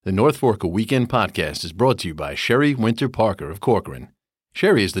The North Fork A Weekend podcast is brought to you by Sherry Winter Parker of Corcoran.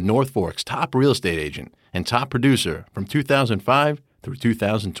 Sherry is the North Fork's top real estate agent and top producer from 2005 through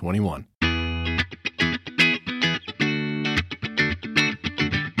 2021.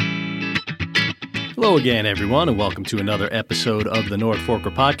 Hello again, everyone, and welcome to another episode of the North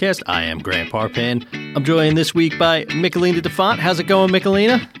Forker podcast. I am Grant Parpan. I'm joined this week by Michelina DeFont. How's it going,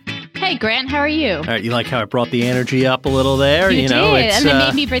 Michelina? Hey, Grant, how are you? All right, you like how I brought the energy up a little there? You did, and it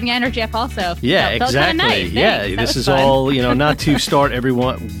made me bring the energy up also. Yeah, exactly. Nice. Yeah, this is fun. All, not to start every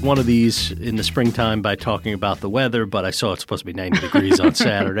one of these in the springtime by talking about the weather, but I saw it's supposed to be 90 degrees on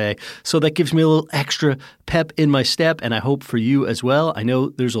Saturday. So that gives me a little extra pep in my step, and I hope for you as well. I know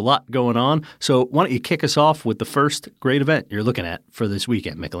there's a lot going on. So why don't you kick us off with the first great event you're looking at for this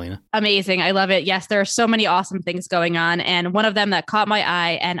weekend, Michelina? Amazing. I love it. Yes, there are so many awesome things going on. And one of them that caught my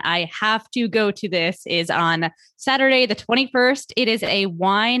eye, and I have to go to this, is on Saturday, the 21st. It is a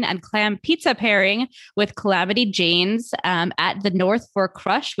wine and clam pizza pairing with Calamity Jane's at the North Fork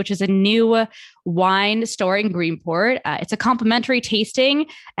Crush, which is a new wine store in Greenport. It's a complimentary tasting,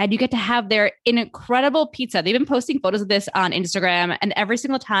 and you get to have their incredible pizza. They've been posting photos of this on Instagram, and every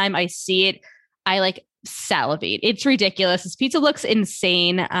single time I see it, I salivate. It's ridiculous. This pizza looks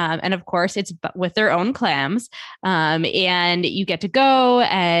insane. And of course, it's with their own clams. And you get to go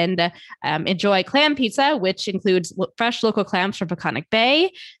and enjoy clam pizza, which includes fresh local clams from Peconic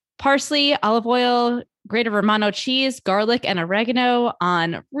Bay, parsley, olive oil, grated Romano cheese, garlic, and oregano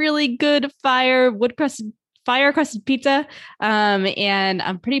on really good fire-crusted pizza. And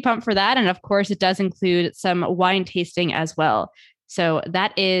I'm pretty pumped for that. And of course, it does include some wine tasting as well. So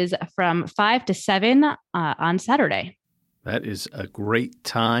that is from 5 to 7 on Saturday. That is a great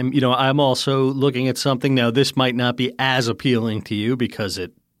time. I'm also looking at something now. This might not be as appealing to you because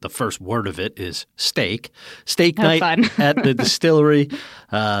the first word of it is steak. Steak night at the distillery.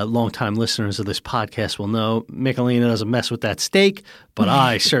 Longtime listeners of this podcast will know Michelina doesn't mess with that steak, but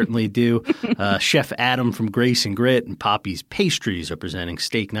I certainly do. Chef Adam from Grace and Grit and Poppy's Pastries are presenting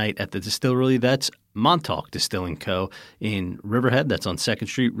steak night at the distillery. That's Montauk Distilling Co. in Riverhead. That's on 2nd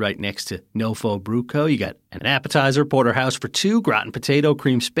Street, right next to Nofo Brew Co. You got an appetizer, porterhouse for two, gratin potato,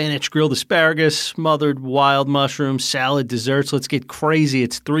 cream spinach, grilled asparagus, smothered wild mushrooms, salad, desserts. Let's get crazy.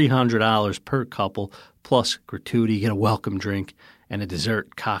 It's $300 per couple, plus gratuity. You get a welcome drink and a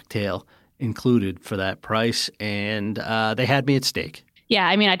dessert cocktail included for that price. And they had me at steak. Yeah,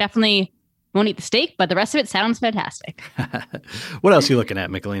 I definitely won't eat the steak, but the rest of it sounds fantastic. What else are you looking at,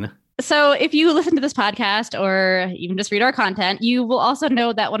 Michelina? So if you listen to this podcast or even just read our content, you will also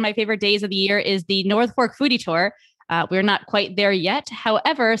know that one of my favorite days of the year is the North Fork Foodie Tour. We're not quite there yet.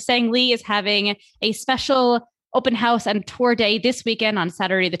 However, Sang Lee is having a special open house and tour day this weekend on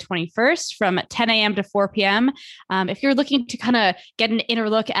Saturday, the 21st from 10 a.m. to 4 p.m. If you're looking to kind of get an inner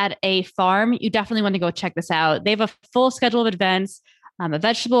look at a farm, you definitely want to go check this out. They have a full schedule of events. A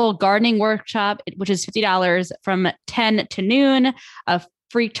vegetable gardening workshop, which is $50 from 10 to noon, a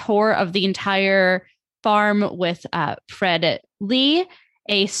free tour of the entire farm with Fred Lee,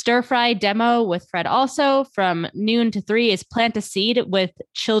 a stir-fry demo with Fred also from noon to 3 is Plant a Seed with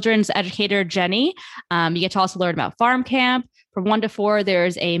children's educator Jenny. You get to also learn about farm camp. From 1 to 4,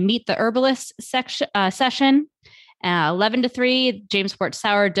 there's a Meet the Herbalist session. 11 to 3, Jamesport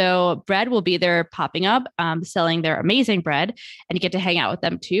Sourdough Bread will be there popping up, selling their amazing bread, and you get to hang out with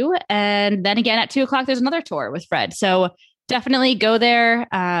them too. And then again at 2 o'clock, there's another tour with Fred. So definitely go there,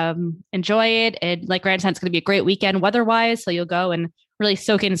 enjoy it. And like Grant said, it's going to be a great weekend weather-wise, so you'll go and really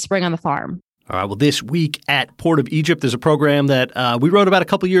soak in spring on the farm. All right. Well, this week at Port of Egypt, there's a program that we wrote about a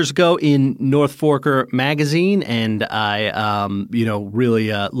couple years ago in North Forker magazine, and I,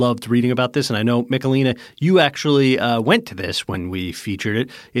 really loved reading about this. And I know, Michelina, you actually went to this when we featured it.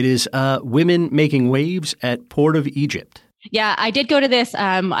 It is Women Making Waves at Port of Egypt. Yeah, I did go to this.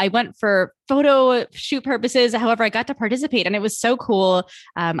 I went for photo shoot purposes. However, I got to participate and it was so cool.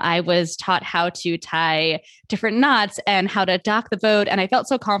 I was taught how to tie different knots and how to dock the boat. And I felt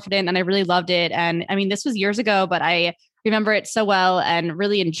so confident and I really loved it. And this was years ago, but I remember it so well and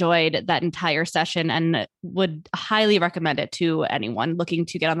really enjoyed that entire session and would highly recommend it to anyone looking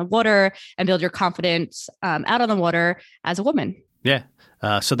to get on the water and build your confidence out on the water as a woman. Yeah.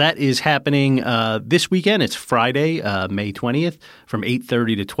 So that is happening this weekend. It's Friday, May 20th, from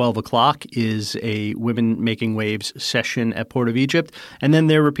 8:30 to 12 o'clock is a Women Making Waves session at Port of Egypt. And then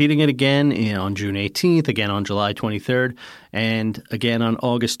they're repeating it again on June 18th, again on July 23rd, and again on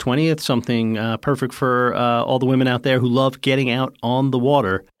August 20th, something perfect for all the women out there who love getting out on the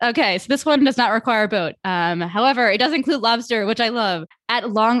water. Okay, so this one does not require a boat. However, it does include lobster, which I love.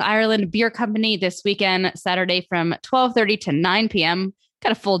 At Long Island Beer Company this weekend, Saturday from 12:30 to 9 p.m.,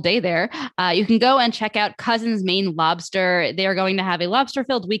 got a full day there. You can go and check out Cousins Maine Lobster. They are going to have a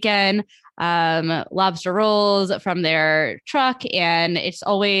lobster-filled weekend, lobster rolls from their truck, and it's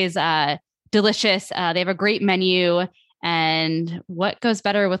always delicious. They have a great menu. And what goes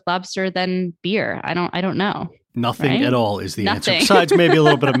better with lobster than beer? I don't know. Nothing at all is the answer, besides maybe a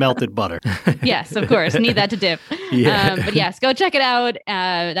little bit of melted butter. Yes, of course. Need that to dip. Yeah. But yes, go check it out.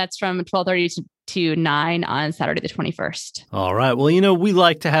 That's from 12:30 to 9 on Saturday the 21st. All right. Well, we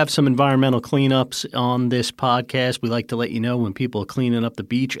like to have some environmental cleanups on this podcast. We like to let you know when people are cleaning up the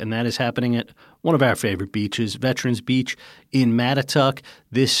beach, and that is happening at one of our favorite beaches, Veterans Beach in Mattituck.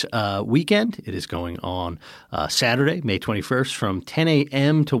 This weekend, it is going on Saturday, May 21st from 10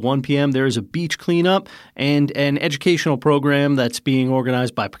 a.m. to 1 p.m. There is a beach cleanup and an educational program that's being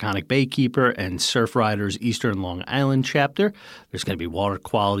organized by Peconic Baykeeper and Surf Riders Eastern Long Island chapter. There's going to be water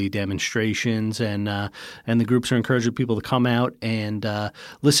quality demonstrations, and the groups are encouraging people to come out and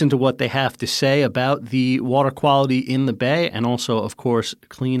listen to what they have to say about the water quality in the bay, and also, of course,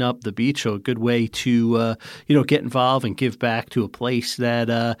 clean up the beach. So a good way to get involved and give back to a place that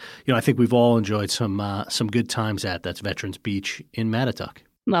I think we've all enjoyed some good times at. That's Veterans Beach in Mattituck.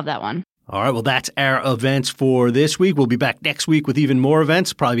 Love that one. All right, well, that's our events for this week. We'll be back next week with even more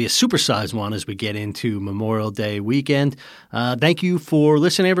events, probably be a supersized one as we get into Memorial Day weekend. Thank you for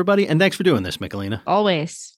listening, everybody, and thanks for doing this, Michelina. Always.